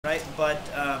right, but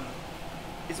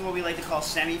it's what we like to call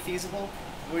semi-feasible.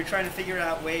 We're trying to figure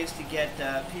out ways to get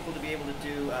people to be able to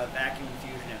do vacuum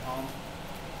infusion at home.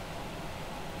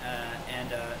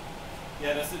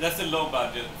 Yeah, that's a low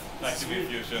budget vacuum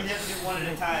infusion. You have to do one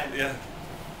at a time. Yeah.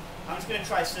 I'm just going to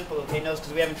try simple, okay, Nils,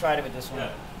 because we haven't tried it with this one.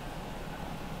 Yeah.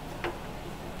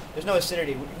 There's no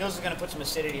acidity. Nils is going to put some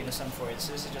acidity into some for you,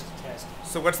 so this is just a test.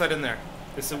 So what's that in there?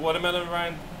 It's a watermelon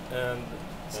rind and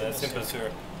simple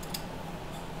syrup.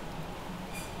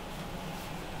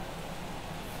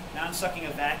 Now I'm sucking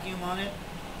a vacuum on it.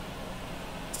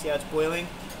 See how it's boiling?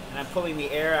 And I'm pulling the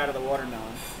air out of the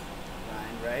watermelon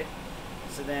rind, right?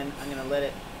 So then I'm going to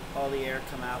let all the air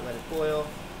come out, let it boil.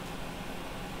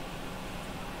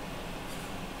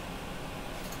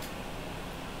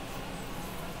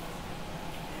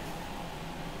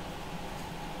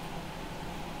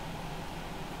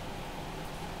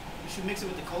 You should mix it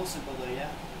with the cold simple though, yeah?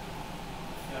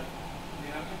 Yeah.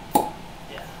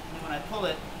 Yeah. And then when I pull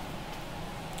it,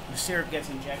 the syrup gets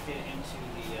injected into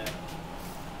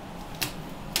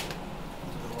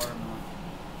the watermelon.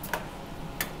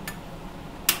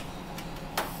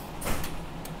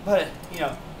 But, you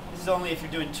know, this is only if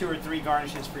you're doing 2 or 3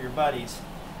 garnishes for your buddies.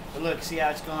 But look, see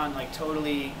how it's gone like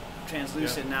totally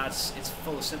translucent. Yeah. Now it's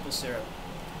full of simple syrup.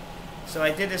 So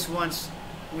I did this once.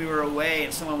 We were away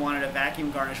and someone wanted a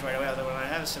vacuum garnish right away. I was like, well, I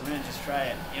have a syringe, just try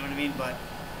it. You know what I mean? But,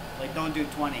 like, don't do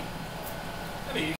 20. I mean,